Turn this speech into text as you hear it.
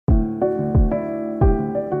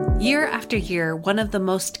Year after year, one of the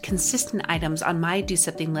most consistent items on my do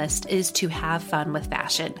something list is to have fun with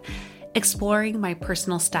fashion. Exploring my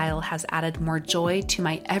personal style has added more joy to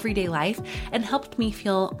my everyday life and helped me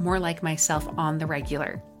feel more like myself on the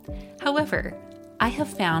regular. However, I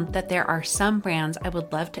have found that there are some brands I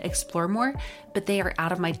would love to explore more, but they are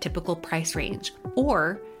out of my typical price range.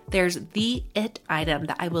 Or there's the it item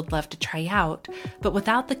that I would love to try out, but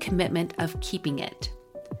without the commitment of keeping it.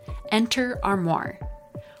 Enter Armoire.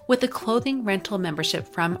 With a clothing rental membership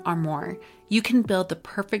from Armoire, you can build the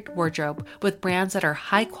perfect wardrobe with brands that are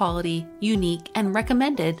high quality, unique, and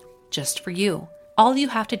recommended just for you. All you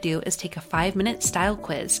have to do is take a 5-minute style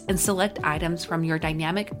quiz and select items from your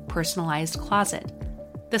dynamic, personalized closet.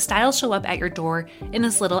 The styles show up at your door in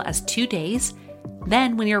as little as 2 days.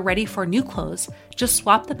 Then, when you're ready for new clothes, just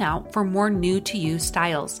swap them out for more new-to-you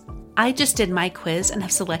styles. I just did my quiz and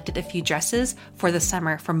have selected a few dresses for the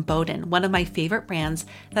summer from Boden, one of my favorite brands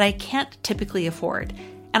that I can't typically afford.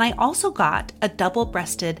 And I also got a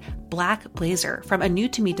double-breasted black blazer from a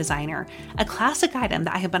new-to-me designer, a classic item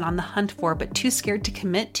that I have been on the hunt for but too scared to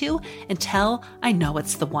commit to until I know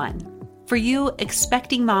it's the one. For you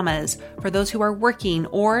expecting mamas, for those who are working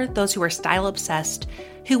or those who are style-obsessed,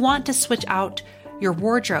 who want to switch out your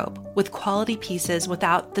wardrobe with quality pieces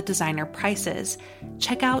without the designer prices,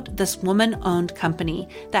 check out this woman-owned company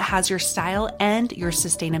that has your style and your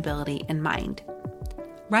sustainability in mind.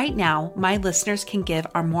 Right now, my listeners can give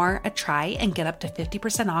Armoire a try and get up to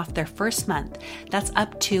 50% off their first month. That's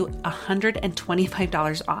up to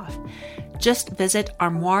 $125 off. Just visit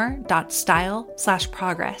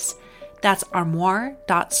armoire.style/progress. That's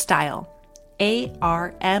armoire.style.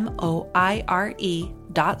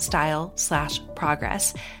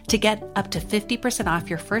 ARMOIRE.style/progress to get up to 50% off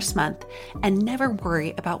your first month and never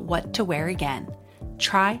worry about what to wear again.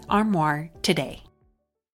 Try Armoire today.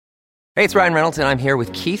 Hey, it's Ryan Reynolds, and I'm here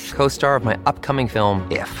with Keith, co-star of my upcoming film,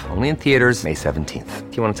 If, only in theaters May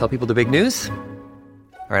 17th. Do you want to tell people the big news?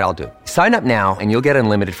 All right, I'll do it. Sign up now and you'll get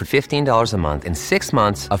unlimited for $15 a month and 6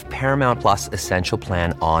 months of Paramount Plus Essential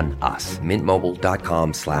Plan on us.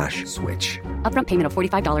 MintMobile.com/switch. Upfront payment of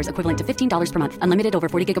 $45 equivalent to $15 per month. Unlimited over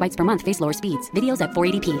 40 gigabytes per month. Face lower speeds. Videos at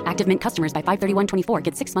 480p. Active Mint customers by 531.24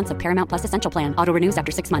 get 6 months of Paramount Plus Essential Plan. Auto renews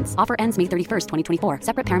after 6 months. Offer ends May 31st, 2024.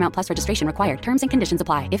 Separate Paramount Plus registration required. Terms and conditions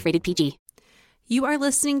apply if rated PG. You are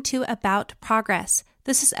listening to About Progress.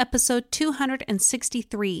 This is episode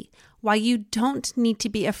 263, Why You Don't Need to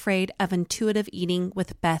Be Afraid of Intuitive Eating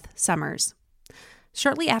with Beth Summers.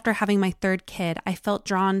 Shortly after having my third kid, I felt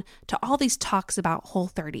drawn to all these talks about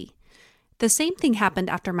Whole30. The same thing happened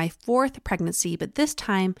after my fourth pregnancy, but this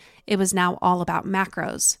time it was now all about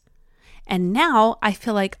macros. And now I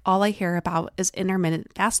feel like all I hear about is intermittent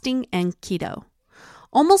fasting and keto.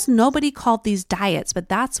 Almost nobody called these diets, but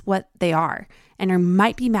that's what they are. And you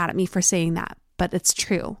might be mad at me for saying that, but it's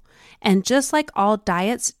true. And just like all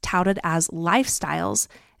diets touted as lifestyles,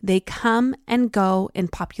 they come and go in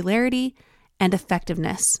popularity and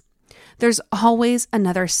effectiveness. There's always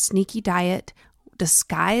another sneaky diet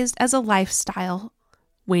disguised as a lifestyle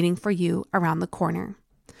waiting for you around the corner.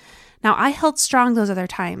 Now, I held strong those other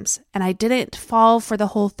times, and I didn't fall for the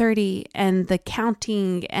Whole30 and the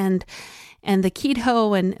counting and the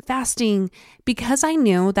keto and fasting because I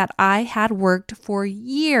knew that I had worked for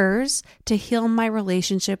years to heal my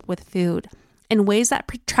relationship with food in ways that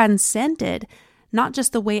transcended not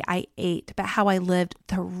just the way I ate, but how I lived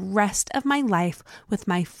the rest of my life with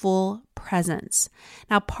my full presence.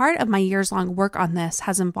 Now, part of my years-long work on this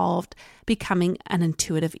has involved becoming an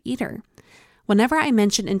intuitive eater. Whenever I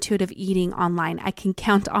mention intuitive eating online, I can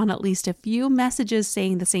count on at least a few messages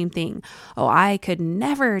saying the same thing. Oh, I could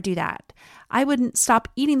never do that. I wouldn't stop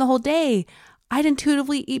eating the whole day. I'd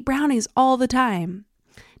intuitively eat brownies all the time.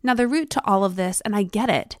 Now, the root to all of this, and I get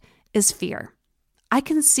it, is fear. I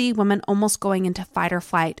can see women almost going into fight or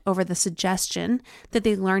flight over the suggestion that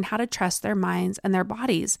they learn how to trust their minds and their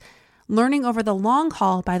bodies. Learning over the long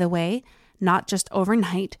haul, by the way, not just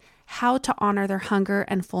overnight, how to honor their hunger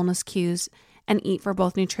and fullness cues and eat for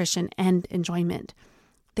both nutrition and enjoyment.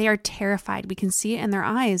 They are terrified. We can see it in their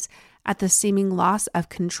eyes at the seeming loss of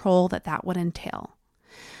control that would entail.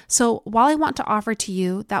 So while I want to offer to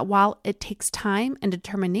you that while it takes time and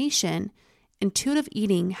determination, intuitive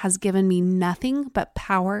eating has given me nothing but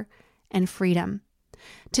power and freedom.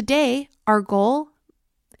 Today, our goal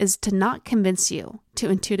is to not convince you to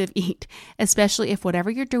intuitive eat, especially if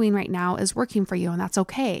whatever you're doing right now is working for you, and that's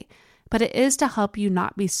okay. But it is to help you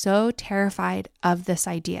not be so terrified of this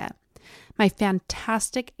idea. My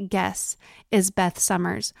fantastic guest is Beth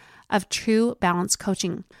Summers of True Balance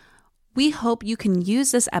Coaching. We hope you can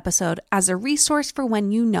use this episode as a resource for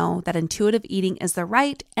when you know that intuitive eating is the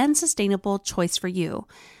right and sustainable choice for you,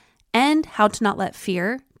 and how to not let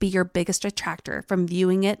fear be your biggest detractor from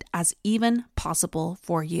viewing it as even possible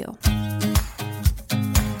for you.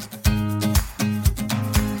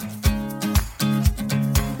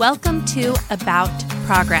 Welcome to About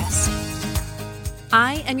Progress.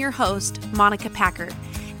 I am your host, Monica Packard,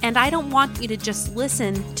 and I don't want you to just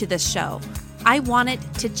listen to this show. I want it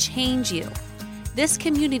to change you. This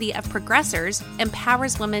community of progressors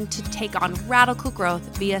empowers women to take on radical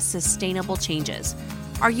growth via sustainable changes.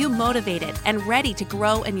 Are you motivated and ready to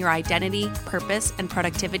grow in your identity, purpose, and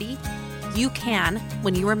productivity? You can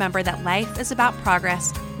when you remember that life is about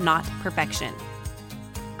progress, not perfection.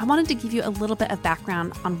 I wanted to give you a little bit of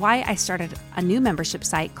background on why I started a new membership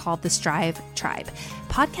site called the Strive Tribe.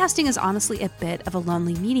 Podcasting is honestly a bit of a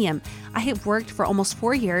lonely medium. I have worked for almost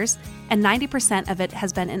 4 years, and 90% of it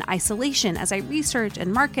has been in isolation as I research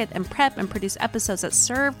and market and prep and produce episodes that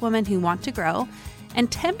serve women who want to grow, and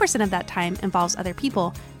 10% of that time involves other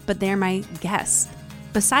people, but they're my guests.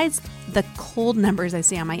 Besides the cold numbers I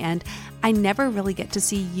see on my end, I never really get to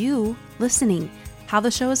see you listening, how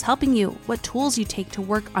the show is helping you, what tools you take to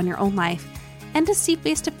work on your own life, and to see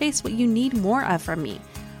face-to-face what you need more of from me.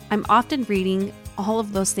 I'm often reading all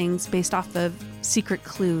of those things based off of secret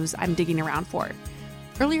clues I'm digging around for.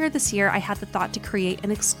 Earlier this year, I had the thought to create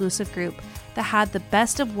an exclusive group that had the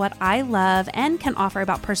best of what I love and can offer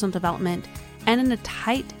about personal development, and in a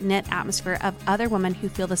tight-knit atmosphere of other women who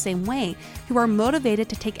feel the same way, who are motivated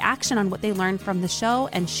to take action on what they learned from the show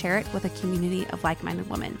and share it with a community of like-minded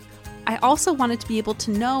women. I also wanted to be able to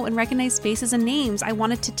know and recognize faces and names. I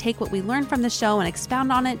wanted to take what we learned from the show and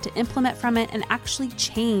expound on it, to implement from it, and actually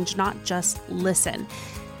change, not just listen.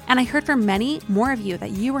 And I heard from many more of you that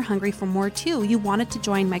you were hungry for more too. You wanted to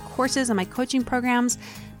join my courses and my coaching programs,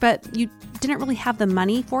 but you didn't really have the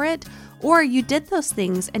money for it, or you did those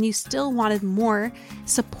things and you still wanted more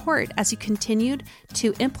support as you continued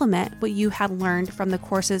to implement what you had learned from the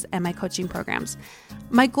courses and my coaching programs.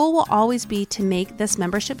 My goal will always be to make this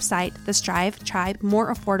membership site, the Strive Tribe,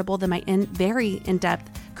 more affordable than my very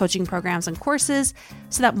in-depth coaching programs and courses,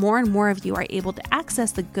 so that more and more of you are able to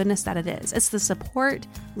access the goodness that it is. It's the support,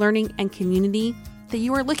 learning, and community that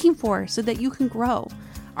you are looking for so that you can grow.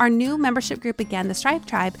 Our new membership group, again, the Strive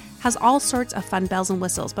Tribe, has all sorts of fun bells and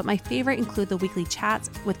whistles, but my favorite include the weekly chats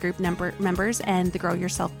with group members and the Grow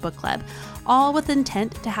Yourself Book Club, all with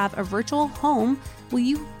intent to have a virtual home where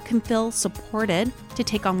you can feel supported to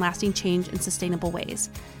take on lasting change in sustainable ways.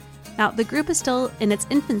 Now, the group is still in its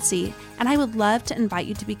infancy, and I would love to invite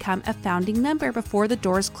you to become a founding member before the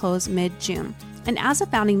doors close mid-June. And as a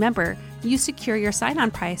founding member, you secure your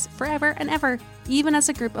sign-on price forever and ever, even as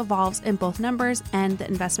the group evolves in both numbers and the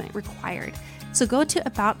investment required. So go to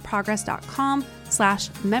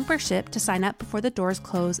aboutprogress.com/membership to sign up before the doors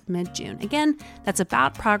close mid-June. Again, that's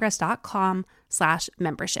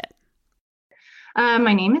aboutprogress.com/membership.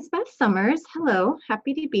 My name is Beth Summers. Hello,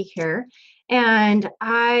 happy to be here. And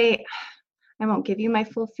I won't give you my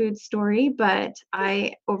full food story, but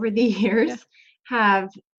I, over the years, have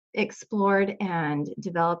explored and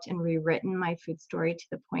developed and rewritten my food story to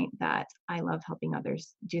the point that I love helping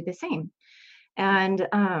others do the same. And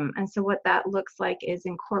so what that looks like is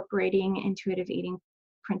incorporating intuitive eating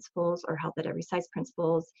principles or health at every size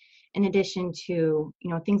principles, in addition to,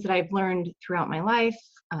 things that I've learned throughout my life,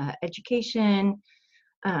 education.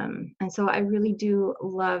 And so I really do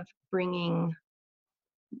love bringing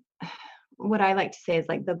what I like to say is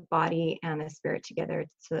like the body and the spirit together.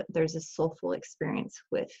 So there's a soulful experience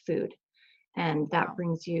with food, and that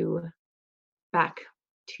brings you back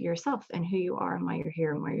to yourself and who you are and why you're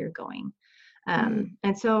here and where you're going.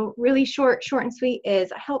 And so really short and sweet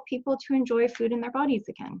is I help people to enjoy food in their bodies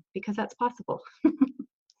again, because that's possible.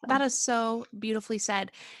 That is so beautifully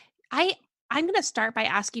said. I'm going to start by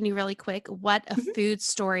asking you really quick what a food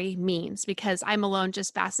story means, because I'm alone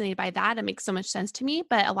just fascinated by that. It makes so much sense to me,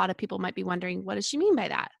 but a lot of people might be wondering, what does she mean by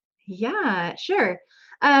that? Yeah, sure.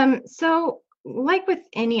 So like with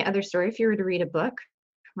any other story, if you were to read a book,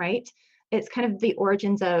 right, it's kind of the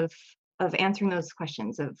origins of answering those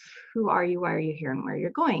questions of who are you, why are you here, and where you're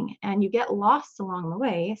going. And you get lost along the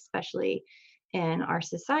way, especially in our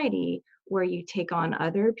society, where you take on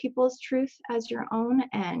other people's truth as your own,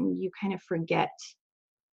 and you kind of forget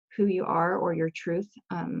who you are or your truth,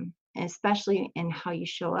 especially in how you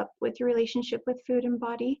show up with your relationship with food and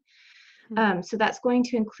body. So that's going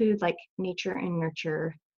to include like nature and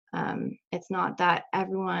nurture. It's not that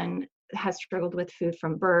everyone has struggled with food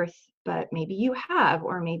from birth, but maybe you have,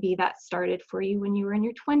 or maybe that started for you when you were in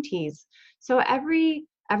your 20s. So every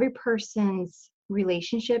person's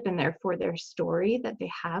relationship and therefore their story that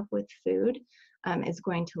they have with food is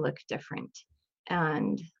going to look different.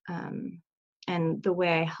 And the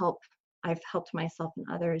way I've helped myself and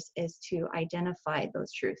others is to identify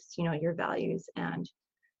those truths, your values and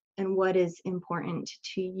what is important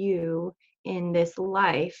to you in this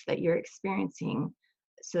life that you're experiencing,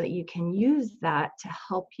 so that you can use that to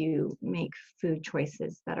help you make food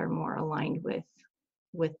choices that are more aligned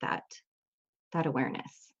with that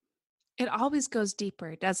awareness. It always goes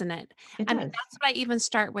deeper, doesn't it? It And does. that's what I even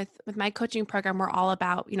start with my coaching program. We're all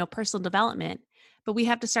about, personal development, but we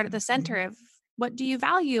have to start at the center of what do you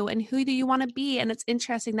value and who do you want to be? And it's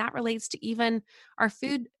interesting that relates to even our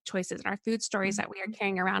food choices and our food stories that we are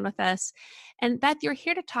carrying around with us. And Beth, you're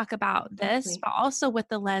here to talk about this, Exactly. but also with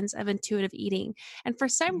the lens of intuitive eating. And for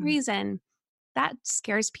some reason, that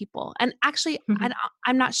scares people. And actually,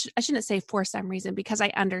 I'm not, I shouldn't say for some reason, because I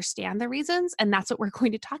understand the reasons. And that's what we're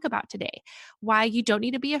going to talk about today, why you don't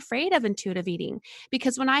need to be afraid of intuitive eating.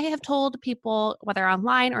 Because when I have told people, whether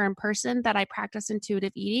online or in person, that I practice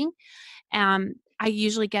intuitive eating, I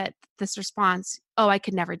usually get this response, oh, I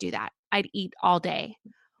could never do that. I'd eat all day.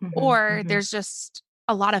 Or there's just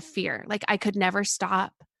a lot of fear. Like I could never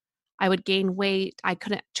stop. I would gain weight. I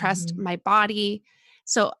couldn't trust my body.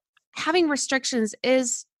 So having restrictions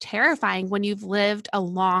is terrifying when you've lived a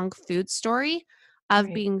long food story of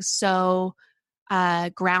Right. being so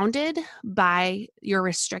grounded by your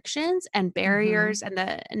restrictions and barriers and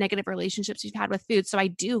the negative relationships you've had with food. So I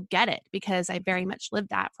do get it, because I very much lived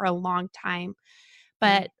that for a long time.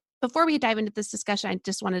 But before we dive into this discussion, I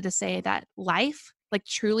just wanted to say that life, like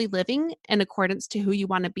truly living in accordance to who you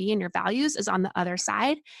want to be and your values, is on the other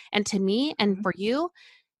side. And to me and for you,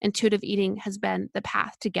 intuitive eating has been the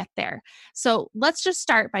path to get there. So let's just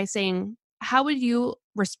start by saying, how would you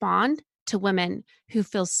respond to women who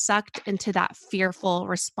feel sucked into that fearful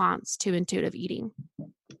response to intuitive eating?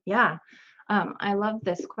 Yeah. I love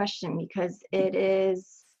this question because it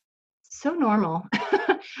is so normal.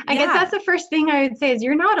 I guess that's the first thing I would say is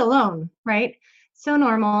you're not alone, right? So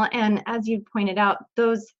normal. And as you pointed out,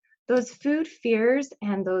 those food fears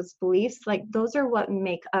and those beliefs, like those are what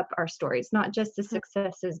make up our stories, not just the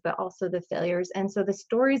successes, but also the failures. And so the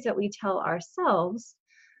stories that we tell ourselves,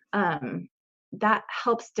 that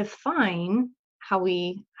helps define how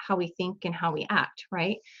we think and how we act,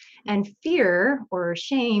 right? And fear or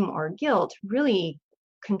shame or guilt really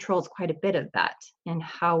controls quite a bit of that and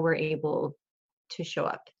how we're able to show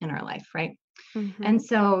up in our life, right? And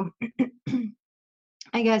so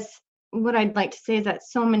I guess what I'd like to say is that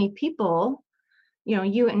so many people,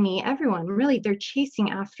 you and me, everyone, really, they're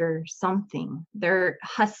chasing after something. They're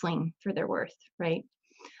hustling for their worth, right?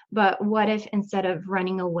 But what if instead of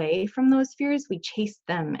running away from those fears, we chase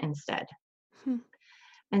them instead?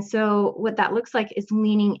 And so what that looks like is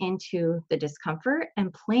leaning into the discomfort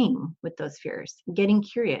and playing with those fears, getting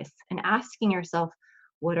curious and asking yourself,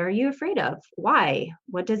 what are you afraid of? Why?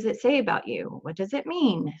 What does it say about you? What does it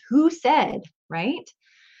mean? Who said, right?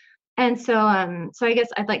 And so I guess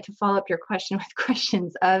I'd like to follow up your question with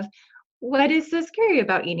questions of, what is so scary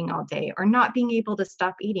about eating all day or not being able to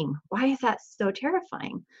stop eating? Why is that so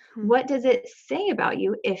terrifying? What does it say about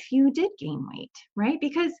you if you did gain weight, right?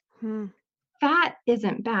 Because fat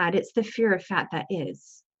isn't bad. It's the fear of fat that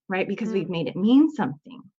is, right? Because we've made it mean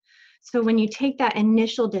something. So when you take that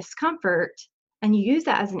initial discomfort and you use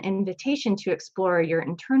that as an invitation to explore your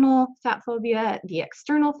internal fat phobia, the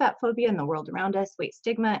external fat phobia in the world around us, weight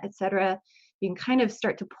stigma, etc., you can kind of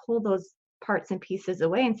start to pull those parts and pieces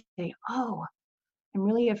away and say, oh, I'm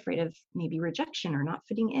really afraid of maybe rejection or not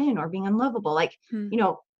fitting in or being unlovable. Like,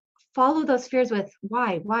 follow those fears with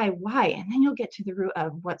why, and then you'll get to the root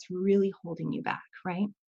of what's really holding you back, right?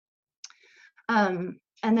 And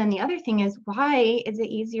then the other thing is, why is it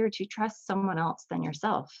easier to trust someone else than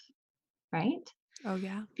yourself, right? Oh,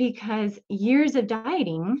 yeah. Because years of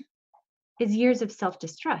dieting is years of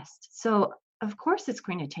self-distrust. So of course it's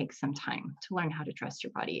going to take some time to learn how to trust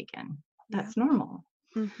your body again. That's normal.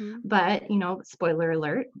 But, spoiler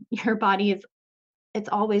alert, your body it's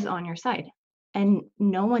always on your side. And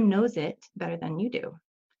no one knows it better than you do.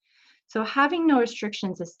 So having no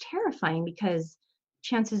restrictions is terrifying because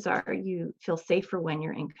chances are you feel safer when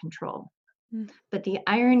you're in control. But the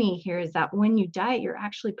irony here is that when you diet, you're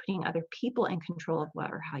actually putting other people in control of what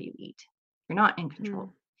or how you eat. You're not in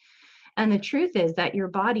control. And the truth is that your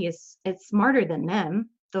body it's smarter than them,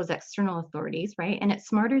 those external authorities, right? And it's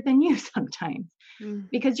smarter than you sometimes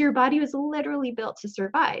because your body was literally built to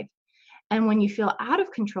survive. And when you feel out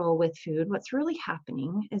of control with food, what's really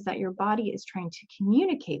happening is that your body is trying to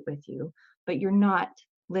communicate with you, but you're not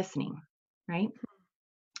listening, right?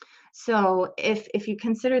 So if you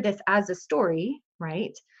consider this as a story,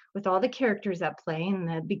 right, with all the characters at play in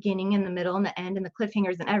the beginning and the middle and the end and the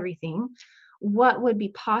cliffhangers and everything, what would be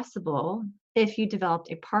possible if you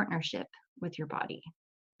developed a partnership with your body?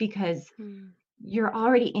 Because you're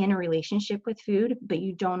already in a relationship with food, but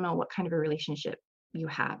you don't know what kind of a relationship you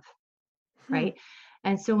have, right?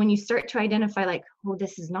 And so when you start to identify like, oh,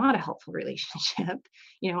 this is not a helpful relationship,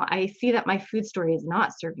 I see that my food story is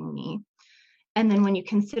not serving me. And then when you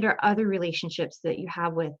consider other relationships that you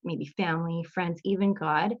have with maybe family, friends, even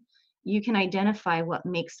God, you can identify what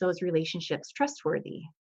makes those relationships trustworthy,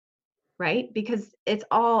 right? Because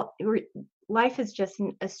life is just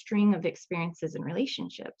a string of experiences and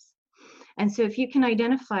relationships. And so if you can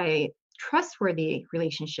identify trustworthy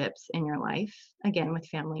relationships in your life, again, with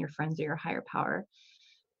family or friends or your higher power,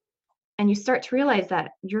 and you start to realize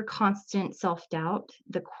that your constant self-doubt,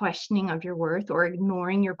 the questioning of your worth, or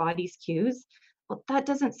ignoring your body's cues, well, that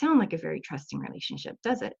doesn't sound like a very trusting relationship,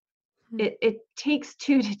 does it? It takes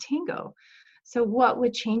two to tango. So what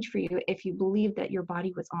would change for you if you believed that your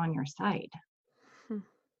body was on your side?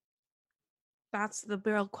 That's the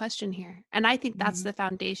real question here. And I think that's the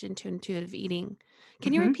foundation to intuitive eating.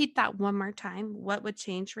 Can you Mm-hmm. repeat that one more time? What would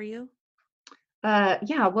change for you?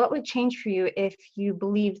 Yeah, what would change for you if you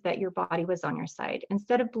believed that your body was on your side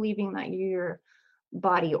instead of believing that your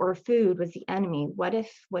body or food was the enemy? What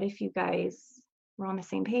if you guys were on the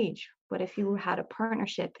same page? What if you had a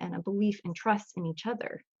partnership and a belief and trust in each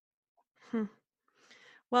other?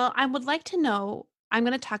 Well, I would like to know, I'm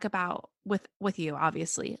going to talk about with you,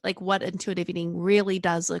 obviously, like what intuitive eating really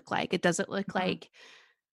does look like. It doesn't look Mhm. like,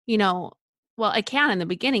 you know, well, it can in the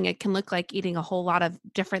beginning. It can look like eating a whole lot of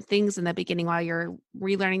different things in the beginning while you're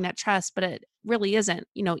relearning that trust, but it really isn't,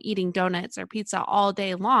 eating donuts or pizza all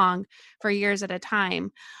day long for years at a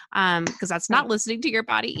time, because that's not Right. listening to your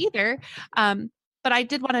body either. But I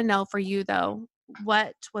did want to know for you, though,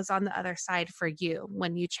 what was on the other side for you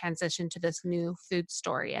when you transitioned to this new food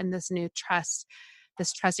story and this new trust,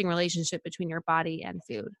 this trusting relationship between your body and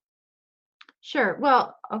food? Sure.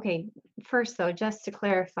 Well, okay. First, though, just to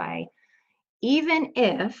clarify, even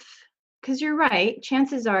if, because you're right,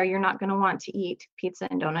 chances are you're not going to want to eat pizza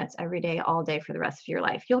and donuts every day, all day for the rest of your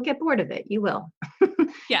life. You'll get bored of it. You will.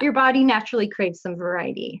 Yeah. Your body naturally craves some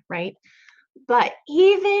variety, right? But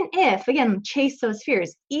even if, again, chase those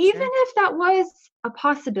fears, even Sure. if that was a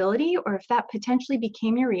possibility or if that potentially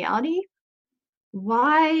became your reality,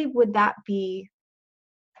 why would that be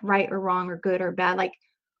right or wrong or good or bad? Like,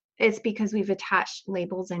 it's because we've attached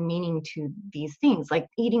labels and meaning to these things. Like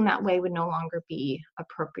eating that way would no longer be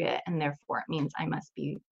appropriate, and therefore it means I must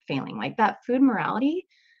be failing. Like that food morality,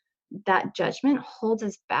 that judgment holds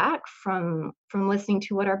us back from listening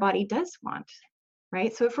to what our body does want,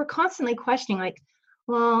 right? So if we're constantly questioning, like,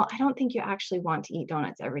 well, I don't think you actually want to eat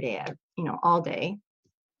donuts every day, all day,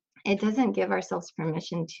 it doesn't give ourselves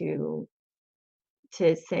permission to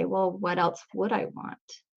say, well, what else would I want?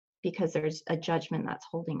 Because there's a judgment that's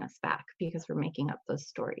holding us back because we're making up those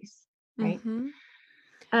stories, right? Mm-hmm.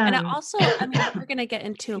 And it Um, also, I mean, we're going to get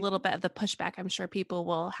into a little bit of the pushback I'm sure people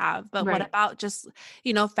will have, but what right. about just,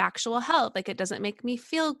 factual health? Like it doesn't make me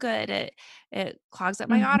feel good. It clogs up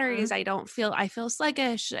my Hmm. arteries. I feel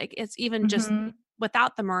sluggish. Like it's even just Hmm.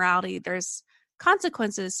 without the morality, there's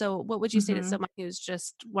consequences. So what would you say to Hmm. someone who's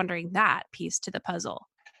just wondering that piece to the puzzle?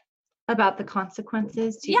 About the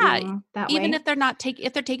consequences to Yeah, eating that even way. if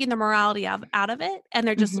if they're taking the morality out of it and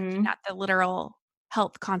they're just looking Hmm. at the literal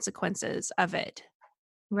health consequences of it.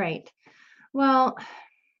 Right. Well,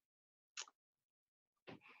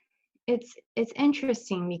 it's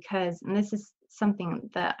interesting because, and this is something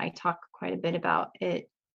that I talk quite a bit about, it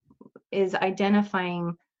is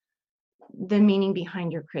identifying the meaning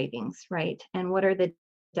behind your cravings, right? And what are the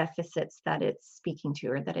deficits that it's speaking to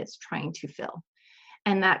or that it's trying to fill?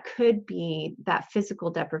 And that could be that physical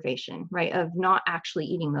deprivation, right? Of not actually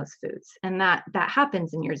eating those foods. And that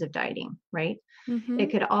happens in years of dieting, right? It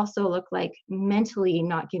Mhm. could also look like mentally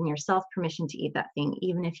not giving yourself permission to eat that thing,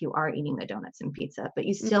 even if you are eating the donuts and pizza, but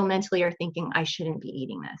you still mentally are thinking, I shouldn't be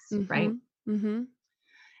eating this, right? Mhm. Mhm.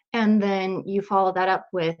 And then you follow that up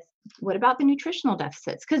with, what about the nutritional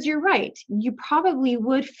deficits? Because you're right, you probably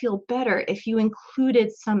would feel better if you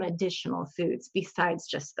included some additional foods besides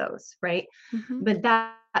just those, right? Mhm. But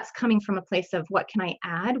that's coming from a place of, what can I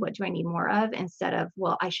add? What do I need more of? Instead of,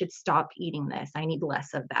 well, I should stop eating this. I need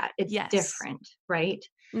less of that. It's Yes. different, right?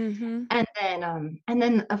 Mhm. And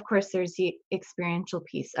then of course there's the experiential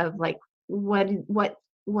piece of like, what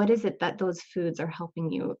is it that those foods are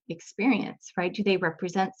helping you experience, right? Do they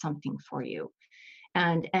represent something for you?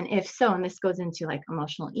 And if so, and this goes into like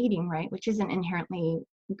emotional eating, right, which isn't inherently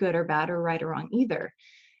good or bad or right or wrong either.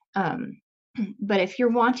 But if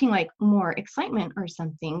you're wanting like more excitement or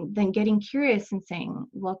something, then getting curious and saying,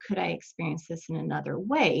 well, could I experience this in another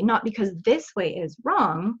way? Not because this way is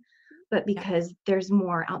wrong, but because there's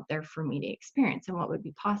more out there for me to experience and what would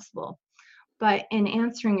be possible. But in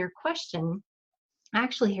answering your question, I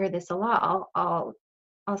actually hear this a lot.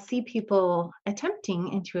 I'll see people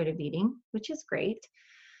attempting intuitive eating, which is great,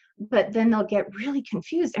 but then they'll get really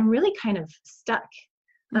confused and really kind of stuck.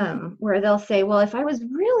 Where they'll say, well, if I was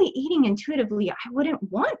really eating intuitively, I wouldn't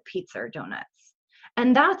want pizza or donuts.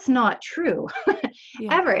 And that's not true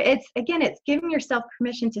ever. It's giving yourself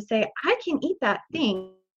permission to say, I can eat that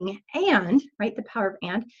thing and, right, the power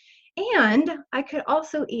of and I could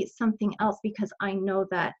also eat something else because I know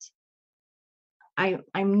that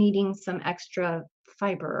I'm needing some extra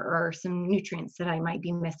fiber or some nutrients that I might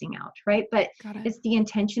be missing out, right? But it's the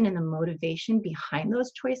intention and the motivation behind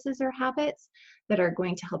those choices or habits that are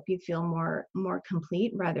going to help you feel more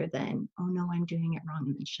complete, rather than, oh no, I'm doing it wrong,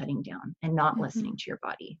 and then shutting down and not listening to your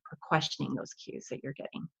body or questioning those cues that you're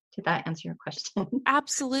getting. Did that answer your question?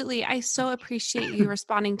 Absolutely. I so appreciate you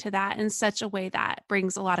responding to that in such a way that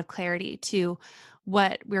brings a lot of clarity to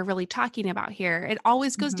what we're really talking about here. It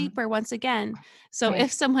always goes deeper once again. So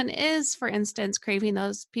if someone is, for instance, craving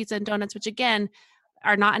those pizza and donuts, which again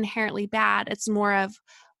are not inherently bad, it's more of,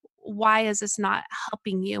 why is this not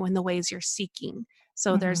helping you in the ways you're seeking?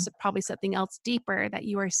 So there's probably something else deeper that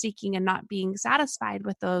you are seeking and not being satisfied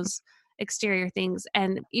with those exterior things.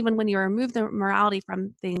 And even when you remove the morality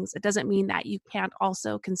from things, it doesn't mean that you can't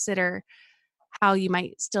also consider how you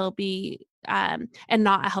might still be and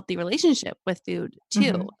not a healthy relationship with food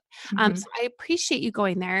too. So I appreciate you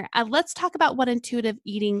going there. Let's talk about what intuitive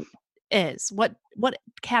eating is. What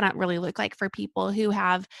can it really look like for people who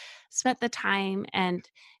have spent the time and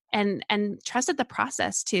trusted the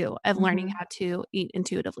process too of learning how to eat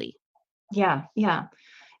intuitively? Yeah.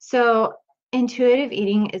 So intuitive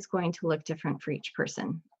eating is going to look different for each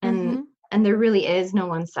person. And there really is no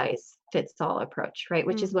one size fits all approach, right?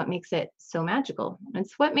 Which is what makes it so magical.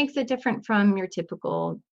 It's what makes it different from your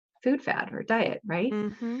typical food fad or diet, right?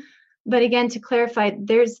 But again, to clarify,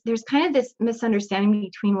 there's kind of this misunderstanding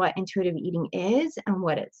between what intuitive eating is and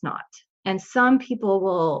what it's not. And some people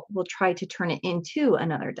will try to turn it into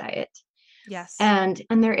another diet. Yes. And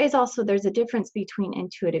there's a difference between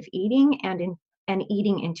intuitive eating and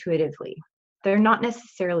eating intuitively. They're not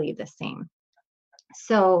necessarily the same.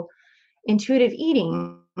 So intuitive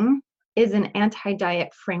eating is an anti-diet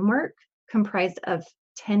framework comprised of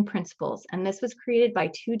 10 principles. And this was created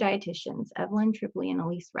by two dietitians, Evelyn Tribole and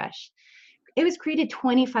Elyse Resch. It was created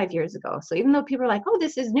 25 years ago. So even though people are like, oh,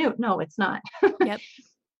 this is new. No, it's not. Yep.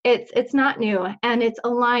 It's not new. And it's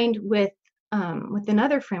aligned with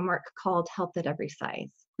another framework called Health at Every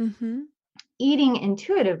Size. Eating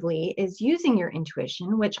intuitively is using your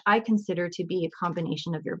intuition, which I consider to be a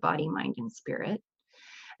combination of your body, mind, and spirit.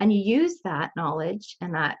 And you use that knowledge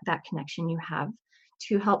and that connection you have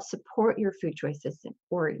to help support your food choices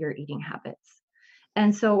or your eating habits.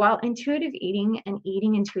 And so while intuitive eating and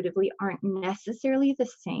eating intuitively aren't necessarily the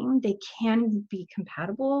same, they can be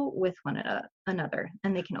compatible with one another,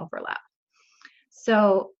 and they can overlap.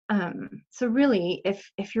 So really,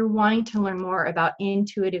 if you're wanting to learn more about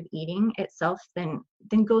intuitive eating itself, then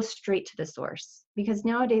go straight to the source, because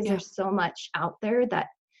nowadays there's so much out there that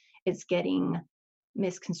it's getting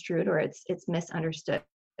misconstrued or it's misunderstood.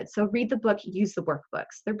 So read the book, use the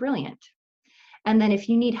workbooks. They're brilliant. And then if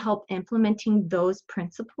you need help implementing those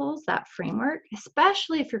principles, that framework,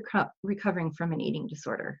 especially if you're recovering from an eating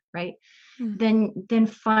disorder, right? Then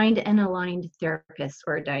find an aligned therapist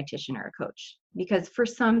or a dietitian or a coach. Because for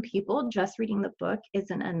some people, just reading the book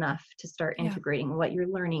isn't enough to start integrating what you're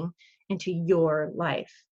learning into your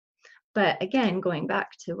life. But again, going back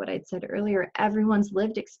to what I'd said earlier, everyone's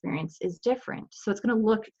lived experience is different. So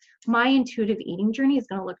my intuitive eating journey is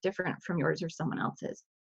going to look different from yours or someone else's,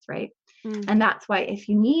 right? And that's why if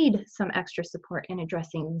you need some extra support in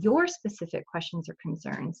addressing your specific questions or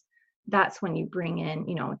concerns, that's when you bring in,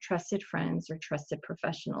 trusted friends or trusted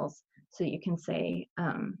professionals, so you can say,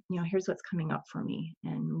 here's what's coming up for me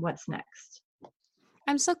and what's next.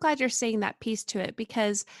 I'm so glad you're saying that piece to it,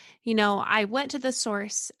 because, I went to the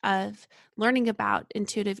source of learning about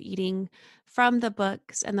intuitive eating from the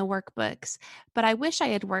books and the workbooks, but I wish I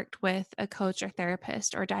had worked with a coach or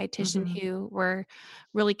therapist or dietitian who were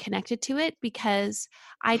really connected to it, because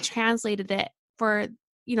I translated it for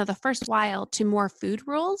the first while to more food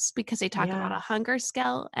rules, because they talk about a hunger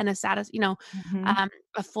scale and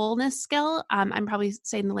a fullness scale. I'm probably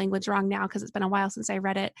saying the language wrong now because it's been a while since I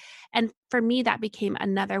read it. And for me, that became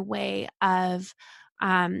another way of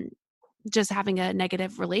just having a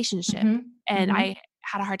negative relationship. And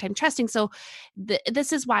had a hard time trusting. So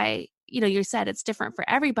this is why, you said it's different for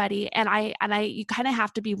everybody. And you kind of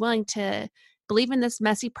have to be willing to believe in this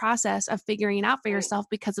messy process of figuring it out for yourself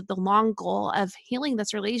because of the long goal of healing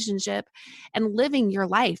this relationship and living your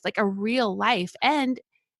life, like a real life, and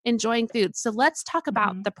enjoying food. So let's talk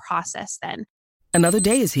about the process then. Another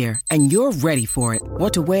day is here, and you're ready for it.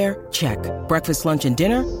 What to wear? Check. Breakfast, lunch, and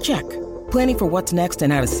dinner? Check. Planning for what's next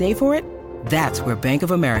and how to save for it? That's where Bank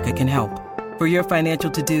of America can help. For your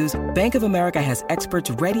financial to-dos, Bank of America has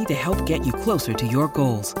experts ready to help get you closer to your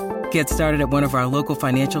goals. Get started at one of our local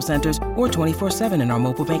financial centers or 24/7 in our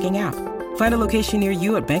mobile banking app. Find a location near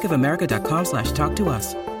you at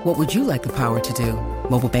bankofamerica.com/talktous. What would you like the power to do?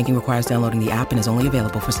 Mobile banking requires downloading the app and is only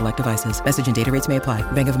available for select devices. Message and data rates may apply.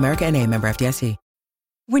 Bank of America N.A., member FDIC.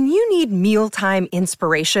 When you need mealtime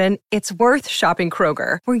inspiration, it's worth shopping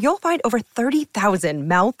Kroger, where you'll find over 30,000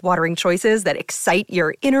 mouth-watering choices that excite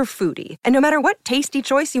your inner foodie. And no matter what tasty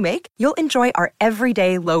choice you make, you'll enjoy our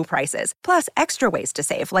everyday low prices, plus extra ways to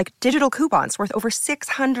save, like digital coupons worth over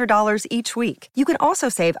 $600 each week. You can also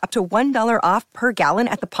save up to $1 off per gallon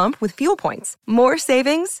at the pump with fuel points. More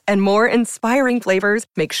savings and more inspiring flavors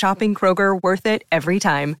make shopping Kroger worth it every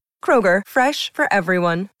time. Kroger, fresh for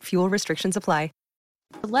everyone. Fuel restrictions apply.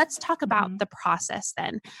 Let's talk about the process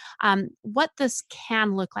then. What this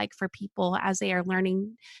can look like for people as they are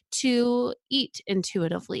learning to eat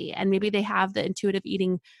intuitively. And maybe they have the intuitive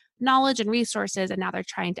eating knowledge and resources, and now they're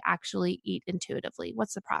trying to actually eat intuitively.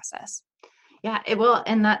 What's the process? Yeah,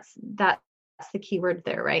 and that's the key word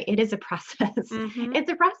there, right? It is a process.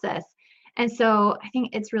 It's a process. And so I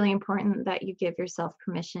think it's really important that you give yourself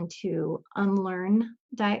permission to unlearn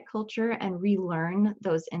diet culture and relearn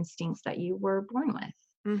those instincts that you were born with.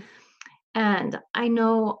 And I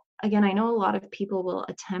know a lot of people will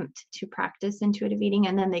attempt to practice intuitive eating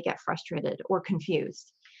and then they get frustrated or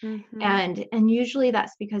confused. And usually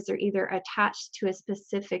that's because they're either attached to a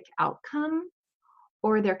specific outcome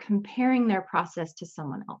or they're comparing their process to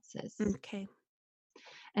someone else's. Okay.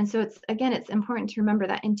 And so it's important to remember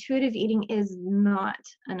that intuitive eating is not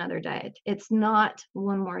another diet. It's not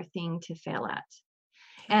one more thing to fail at.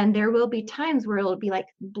 And there will be times where it'll be like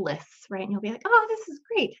bliss, right? And you'll be like, oh, this is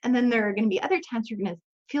great. And then there are going to be other times you're going to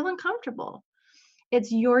feel uncomfortable.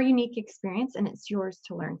 It's your unique experience and it's yours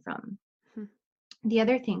to learn from. The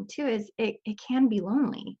other thing too is it can be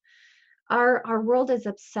lonely. Our world is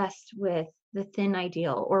obsessed with the thin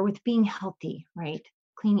ideal or with being healthy, right?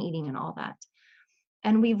 Clean eating and all that.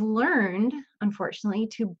 And we've learned, unfortunately,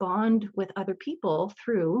 to bond with other people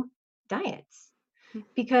through diets.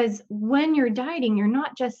 Because when you're dieting, you're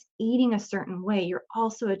not just eating a certain way, you're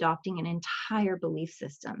also adopting an entire belief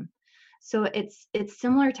system. So it's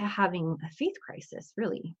similar to having a faith crisis,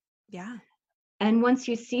 really. Yeah. And once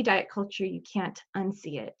you see diet culture, you can't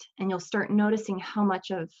unsee it. And you'll start noticing how much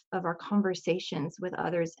of our conversations with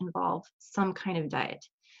others involve some kind of diet.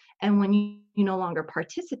 And when you no longer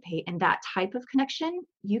participate in that type of connection,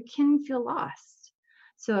 you can feel lost.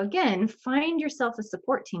 So again, find yourself a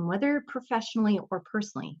support team, whether professionally or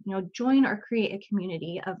personally. Join or create a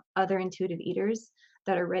community of other intuitive eaters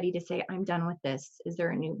that are ready to say, I'm done with this. Is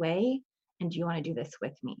there a new way? And do you want to do this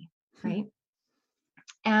with me? Right?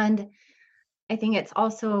 And I think it's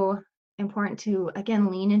also important to,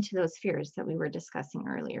 again, lean into those fears that we were discussing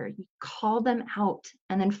earlier. You call them out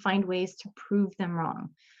and then find ways to prove them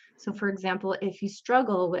wrong. So for example, if you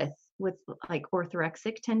struggle with like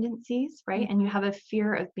orthorexic tendencies, right? And you have a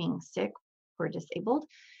fear of being sick or disabled,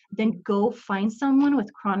 then go find someone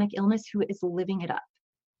with chronic illness who is living it up.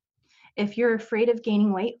 If you're afraid of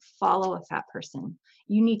gaining weight, follow a fat person.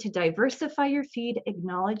 You need to diversify your feed,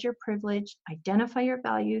 acknowledge your privilege, identify your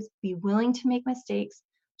values, be willing to make mistakes,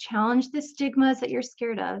 challenge the stigmas that you're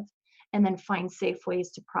scared of, and then find safe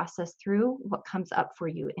ways to process through what comes up for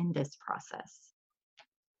you in this process.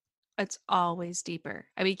 It's always deeper.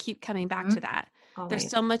 We keep coming back to that. Always. There's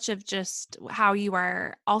so much of just how you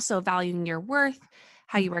are also valuing your worth,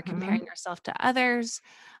 how you are comparing yourself to others,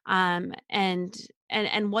 and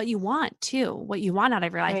what you want too, what you want out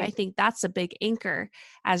of your life. Right. I think that's a big anchor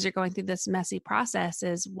as you're going through this messy process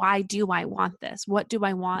is, why do I want this? What do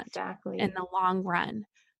I want in the long run?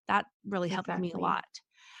 That really helped me a lot.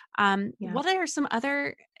 What are some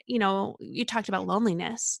other, you talked about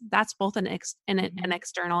loneliness. That's both an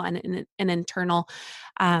external and an internal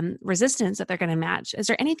resistance that they're going to match. Is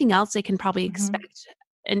there anything else they can probably expect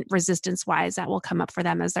and resistance wise that will come up for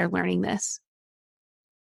them as they're learning this?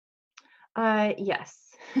 Yes,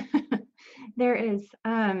 there is.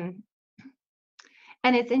 And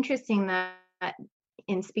it's interesting that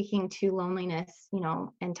in speaking to loneliness,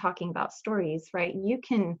 and talking about stories, right?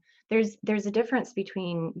 There's a difference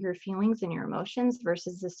between your feelings and your emotions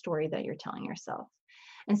versus the story that you're telling yourself.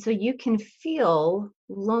 And so you can feel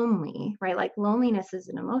lonely, right? Like loneliness is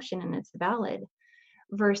an emotion and it's valid,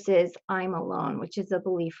 versus I'm alone, which is a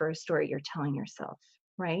belief or a story you're telling yourself,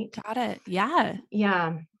 right? Got it. Yeah.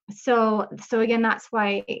 Yeah. So again, that's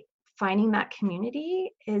why finding that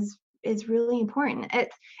community is really important.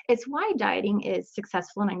 It's why dieting is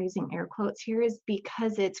successful, and I'm using air quotes here, is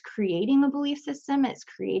because it's creating a belief system, it's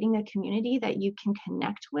creating a community that you can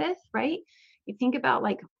connect with, right? You think about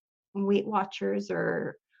like Weight Watchers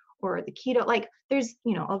or the keto, like there's,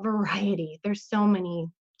 a variety. There's so many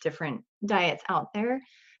different diets out there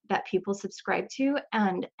that people subscribe to,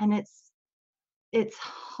 and it's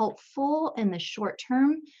helpful in the short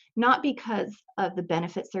term, not because of the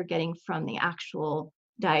benefits they're getting from the actual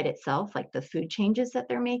diet itself, like the food changes that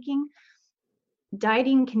they're making.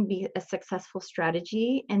 Dieting can be a successful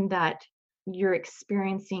strategy in that you're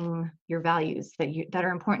experiencing your values that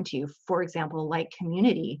are important to you. For example, like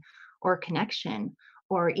community or connection,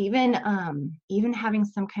 or even having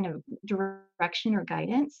some kind of direction or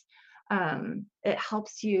guidance. It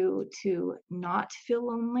helps you to not feel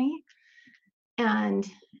lonely. And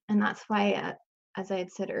that's why, as I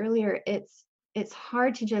had said earlier, it's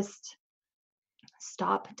hard to just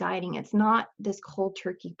stop dieting. It's not this cold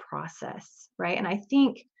turkey process, right? And I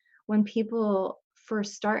think when people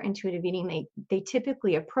first start intuitive eating, they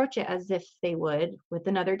typically approach it as if they would with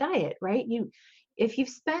another diet, right? If you've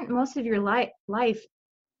spent most of your life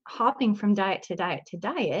hopping from diet to diet to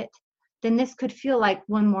diet, then this could feel like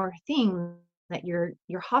one more thing that you're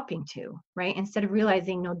hopping to, right? Instead of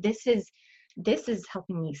realizing, no, this is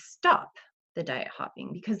helping me stop the diet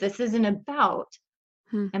hopping, because this isn't about,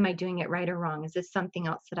 am I doing it right or wrong? Is this something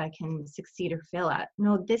else that I can succeed or fail at?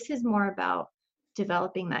 No, this is more about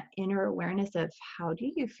developing that inner awareness of how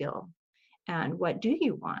do you feel and what do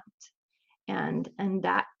you want? And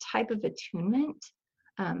that type of attunement,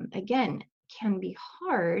 again, can be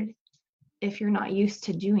hard if you're not used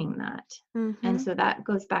to doing that. Mm-hmm. And so that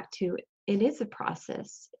goes back to, it is a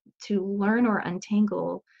process to learn or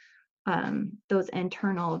untangle those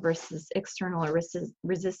internal versus external or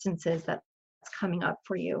resistances that's coming up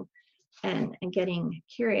for you, and getting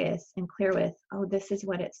curious and clear with, oh, this is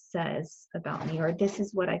what it says about me, or this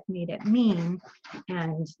is what I've made it mean.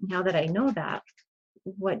 And now that I know that,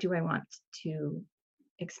 what do I want to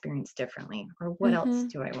experience differently? Or what else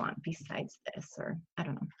do I want besides this? Or I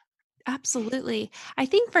don't know. Absolutely. I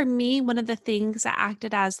think for me, one of the things that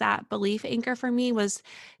acted as that belief anchor for me was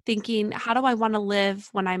thinking, how do I want to live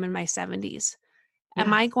when I'm in my 70s? Am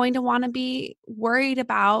Yeah. I going to want to be worried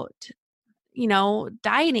about,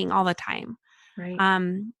 dieting all the time? Right.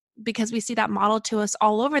 Because we see that model to us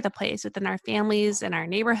all over the place within our families and our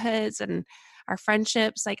neighborhoods and our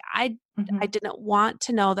friendships. Like I didn't want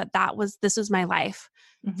to know this was my life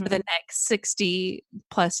for the next 60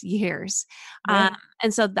 plus years. Right.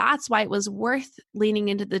 And so that's why it was worth leaning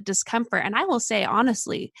into the discomfort. And I will say,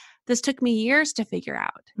 honestly, this took me years to figure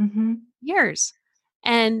out. Years.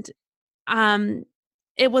 And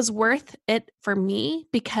it was worth it for me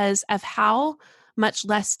because of how much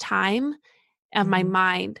less time of my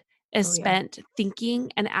mind is spent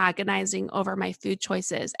thinking and agonizing over my food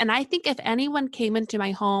choices. And I think if anyone came into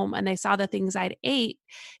my home and they saw the things I'd ate,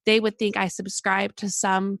 they would think I subscribed to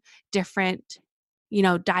some different,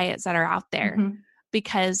 diets that are out there,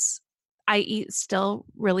 because I eat still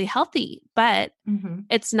really healthy, but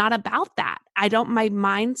it's not about that. My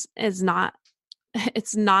mind is not,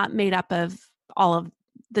 it's not made up of all of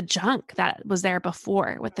the junk that was there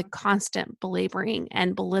before, with the constant belaboring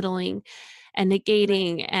and belittling and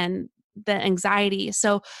negating and the anxiety.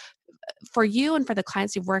 So for you and for the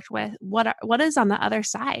clients you've worked with, what is on the other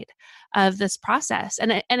side of this process?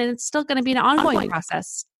 And it's still going to be an ongoing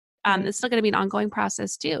process. It's still going to be an ongoing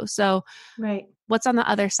process too. So what's on the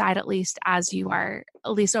other side, at least as you are,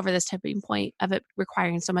 at least over this tipping point of it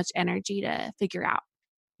requiring so much energy to figure out?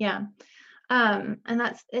 Yeah. And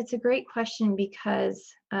it's a great question, because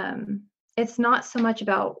it's not so much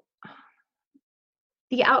about,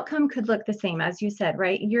 the outcome could look the same, as you said,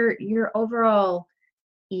 right? Your overall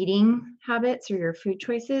eating habits or your food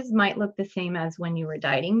choices might look the same as when you were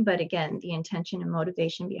dieting, but again, the intention and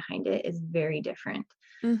motivation behind it is very different.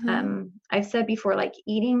 I've said before, like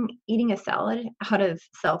eating a salad out of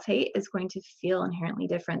self-hate is going to feel inherently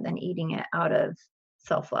different than eating it out of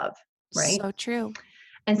self-love, right? So true.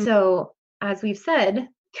 And so, as we've said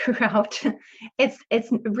throughout, it's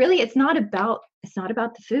not about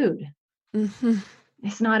the food.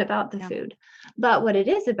 It's not about the food. But what it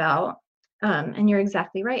is about, and you're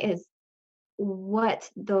exactly right, is what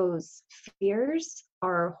those fears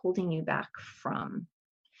are holding you back from.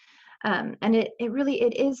 And it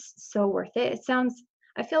is so worth it.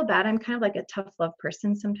 I feel bad. I'm kind of like a tough love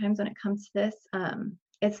person sometimes when it comes to this.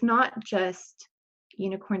 It's not just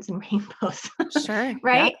unicorns and rainbows, Sure.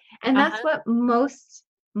 right? Yeah. And that's what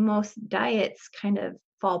most diets kind of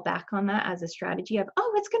fall back on, that as a strategy of,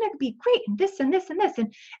 oh, it's going to be great, and this and this and this,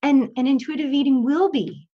 and intuitive eating will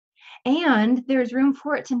be. And there's room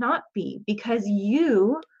for it to not be, because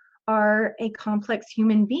you are a complex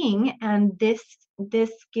human being, and this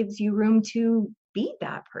gives you room to be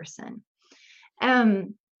that person.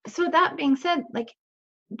 So that being said, like,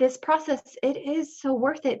 this process, it is so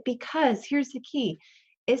worth it, because here's the key.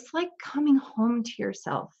 It's like coming home to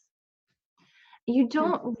yourself. You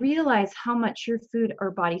don't realize how much your food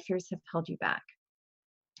or body fears have held you back.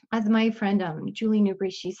 As my friend Julie Newbury,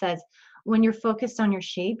 she says, when you're focused on your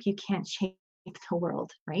shape, you can't shape the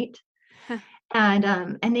world, right?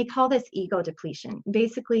 And they call this ego depletion.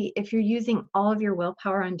 Basically, if you're using all of your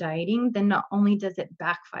willpower on dieting, then not only does it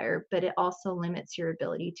backfire, but it also limits your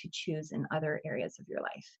ability to choose in other areas of your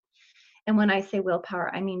life. And when I say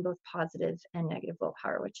willpower, I mean both positive and negative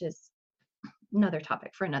willpower, which is another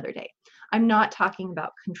topic for another day. I'm not talking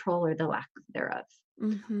about control or the lack thereof.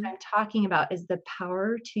 Mm-hmm. What I'm talking about is the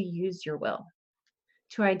power to use your will,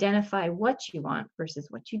 to identify what you want versus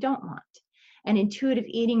what you don't want. And intuitive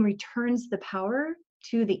eating returns the power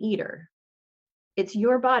to the eater. It's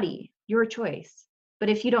your body, your choice. But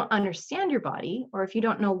if you don't understand your body, or if you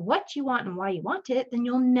don't know what you want and why you want it, then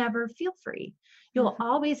you'll never feel free. You'll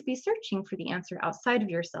always be searching for the answer outside of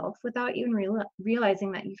yourself without even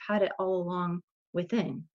realizing that you've had it all along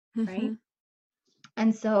within, right?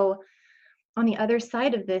 And so on the other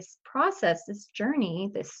side of this process, this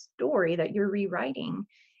journey, this story that you're rewriting,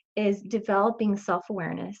 is developing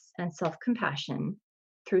self-awareness and self-compassion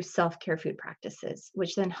through self-care food practices,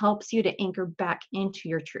 which then helps you to anchor back into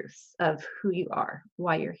your truths of who you are,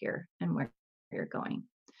 why you're here, and where you're going.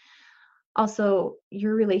 Also,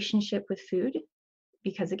 your relationship with food,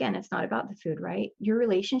 because again, it's not about the food, right? Your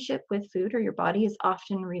relationship with food or your body is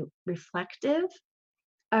often reflective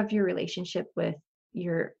of your relationship with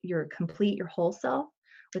your whole self,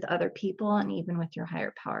 with other people, and even with your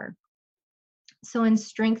higher power. So in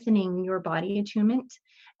strengthening your body attunement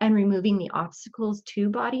and removing the obstacles to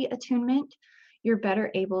body attunement, you're better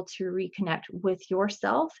able to reconnect with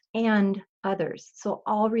yourself and others. So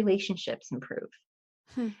all relationships improve.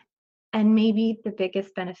 And maybe the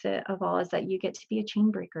biggest benefit of all is that you get to be a chain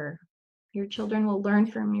breaker. Your children will learn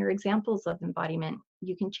from your examples of embodiment.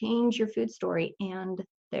 You can change your food story and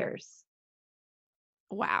theirs.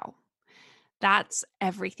 Wow. That's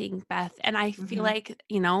everything, Beth. And I feel like,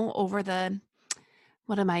 over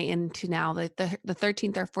what am I into now? The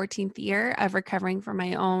 13th or 14th year of recovering from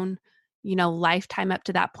my own, lifetime up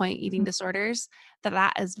to that point, eating disorders,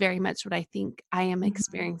 that is very much what I think I am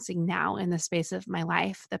experiencing now in the space of my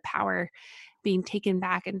life, the power being taken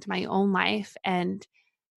back into my own life. And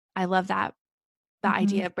I love that, the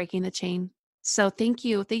idea of breaking the chain. So thank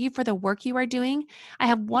you. Thank you for the work you are doing. I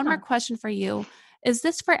have one more question for you. Is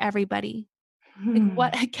this for everybody? Like,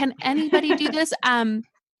 what can anybody do this?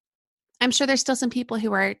 I'm sure there's still some people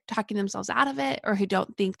who are talking themselves out of it, or who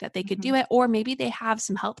don't think that they could do it, or maybe they have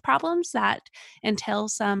some health problems that entail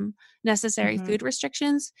some necessary food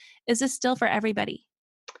restrictions. Is this still for everybody?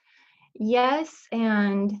 Yes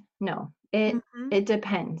and no. It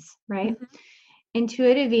depends, right?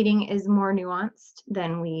 Intuitive eating is more nuanced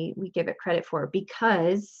than we give it credit for,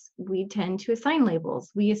 because we tend to assign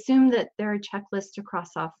labels. We assume that there are checklists to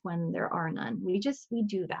cross off when there are none. We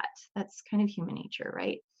do that. That's kind of human nature,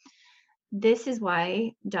 right? This is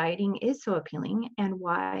why dieting is so appealing, and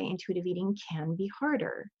why intuitive eating can be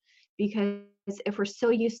harder. Because if we're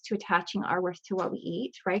so used to attaching our worth to what we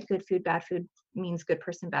eat, right? Good food, bad food means good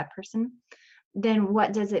person, bad person. Then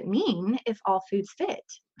what does it mean if all foods fit,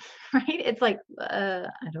 right? It's like, I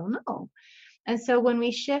don't know. And so when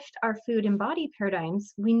we shift our food and body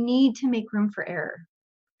paradigms, we need to make room for error.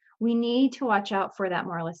 We need to watch out for that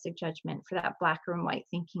moralistic judgment, for that black or white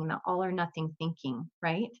thinking, that all or nothing thinking,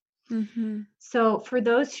 right? So for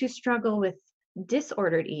those who struggle with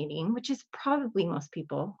disordered eating, which is probably most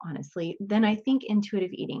people, honestly, then I think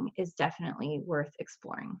intuitive eating is definitely worth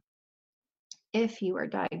exploring. If you are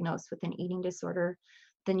diagnosed with an eating disorder,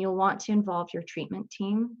 then you'll want to involve your treatment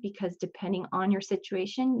team, because depending on your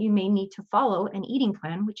situation, you may need to follow an eating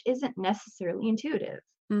plan, which isn't necessarily intuitive,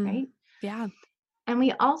 right? Yeah. And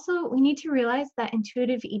we need to realize that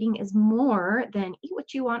intuitive eating is more than eat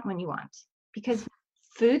what you want when you want, because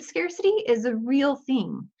food scarcity is a real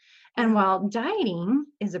thing. And while dieting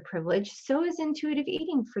is a privilege, so is intuitive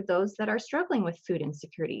eating for those that are struggling with food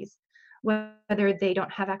insecurities, whether they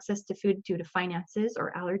don't have access to food due to finances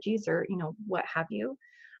or allergies or, what have you.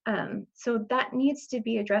 So that needs to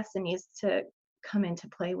be addressed and needs to come into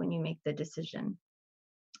play when you make the decision.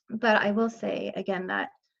 But I will say again that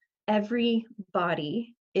every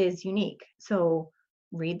body is unique. So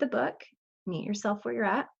read the book, meet yourself where you're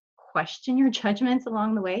at, question your judgments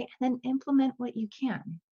along the way, and then implement what you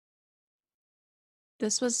can.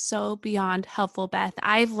 This was so beyond helpful, Beth.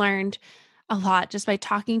 I've learned a lot just by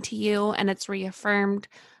talking to you, and it's reaffirmed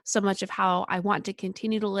so much of how I want to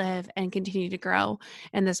continue to live and continue to grow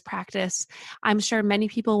in this practice. I'm sure many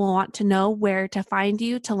people will want to know where to find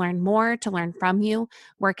you, to learn more, to learn from you.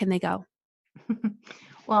 Where can they go?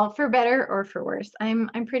 Well, for better or for worse, I'm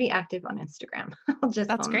pretty active on Instagram. I'll just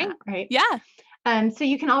That's own great. that, right? Yeah. So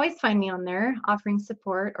you can always find me on there offering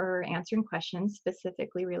support or answering questions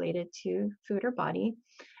specifically related to food or body.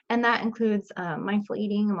 And that includes mindful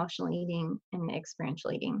eating, emotional eating, and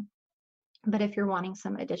experiential eating. But if you're wanting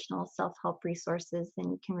some additional self-help resources, then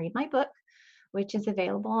you can read my book, which is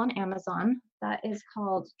available on Amazon. That is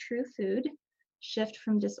called True Food: Shift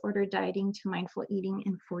from Disordered Dieting to Mindful Eating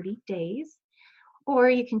in 40 Days. Or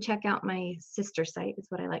you can check out my sister site, is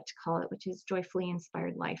what I like to call it, which is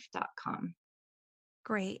joyfullyinspiredlife.com.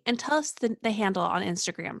 Great. And tell us the handle on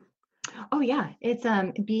Instagram. Oh yeah, it's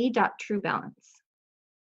b.truebalance.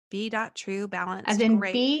 B.truebalance. As in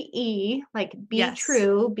Great. B-E, like be Yes.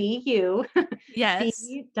 true, B-U. Yes.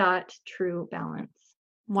 B.truebalance.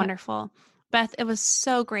 Wonderful. Yep. Beth, it was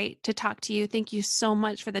so great to talk to you. Thank you so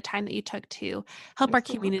much for the time that you took to help our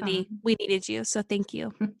community. Welcome. We needed you, so thank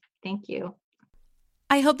you. Thank you.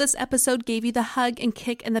 I hope this episode gave you the hug and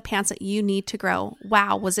kick in the pants that you need to grow.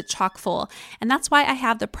 Wow, was it chock full. And that's why I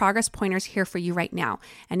have the progress pointers here for you right now.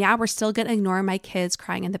 And yeah, we're still going to ignore my kids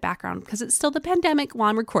crying in the background because it's still the pandemic while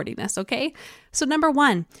I'm recording this, okay? So number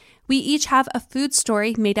 1, we each have a food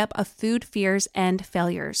story made up of food fears and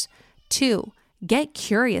failures. 2, get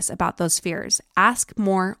curious about those fears. Ask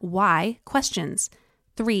more why questions.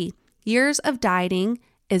 3, years of dieting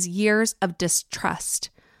is years of distrust.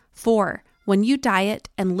 4, when you diet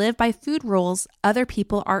and live by food rules, other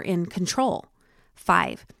people are in control.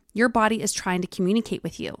 5, your body is trying to communicate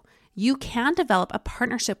with you. You can develop a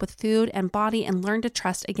partnership with food and body and learn to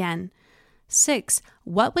trust again. 6,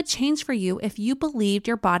 what would change for you if you believed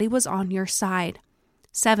your body was on your side?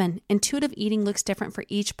 7, intuitive eating looks different for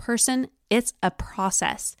each person. It's a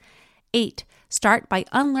process. 8, start by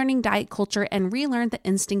unlearning diet culture and relearn the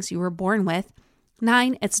instincts you were born with.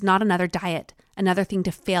 9, it's not another diet, another thing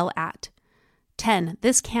to fail at. 10,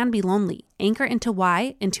 this can be lonely. Anchor into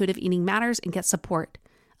why intuitive eating matters and get support.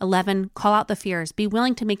 11, call out the fears. Be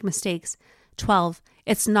willing to make mistakes. 12,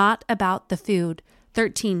 it's not about the food.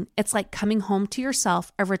 13, it's like coming home to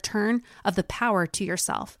yourself, a return of the power to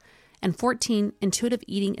yourself. And 14, intuitive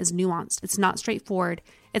eating is nuanced. It's not straightforward.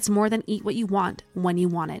 It's more than eat what you want when you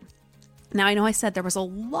want it. Now, I know I said there was a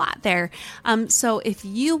lot there. So if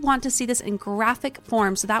you want to see this in graphic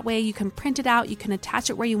form, so that way you can print it out, you can attach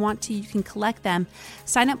it where you want to, you can collect them,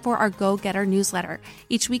 sign up for our Go Getter newsletter.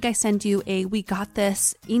 Each week I send you a We Got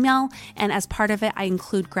This email, and as part of it, I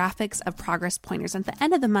include graphics of progress pointers. And at the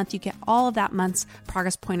end of the month, you get all of that month's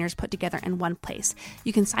progress pointers put together in one place.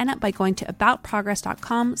 You can sign up by going to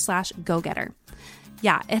aboutprogress.com/gogetter.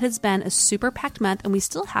 Yeah, it has been a super packed month and we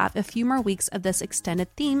still have a few more weeks of this extended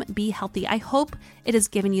theme, Be Healthy. I hope it has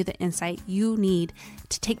given you the insight you need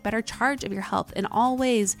to take better charge of your health in all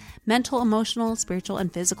ways, mental, emotional, spiritual,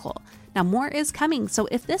 and physical. Now, more is coming, so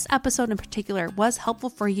if this episode in particular was helpful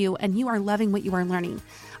for you and you are loving what you are learning,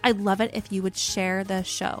 I'd love it if you would share the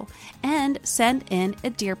show and send in a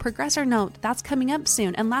Dear Progressor note. That's coming up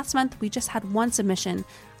soon. And last month, we just had one submission.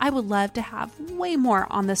 I would love to have way more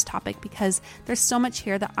on this topic because there's so much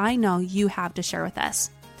here that I know you have to share with us.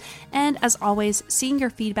 And as always, seeing your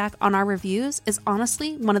feedback on our reviews is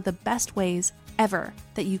honestly one of the best ways ever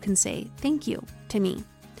that you can say thank you to me.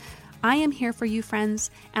 I am here for you, friends,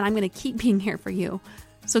 and I'm going to keep being here for you.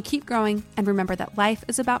 So keep growing and remember that life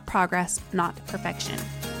is about progress, not perfection.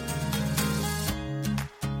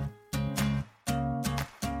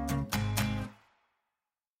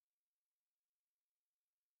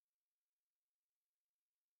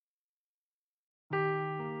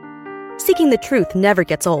 Seeking the truth never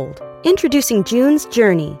gets old. Introducing June's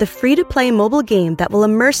Journey, the free-to-play mobile game that will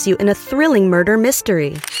immerse you in a thrilling murder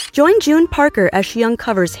mystery. Join June Parker as she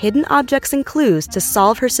uncovers hidden objects and clues to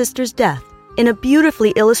solve her sister's death in a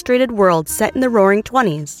beautifully illustrated world set in the Roaring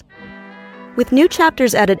 '20s. With new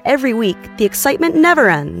chapters added every week, the excitement never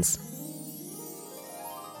ends.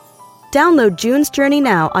 Download June's Journey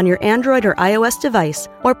now on your Android or iOS device,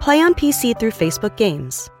 or play on PC through Facebook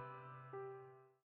Games.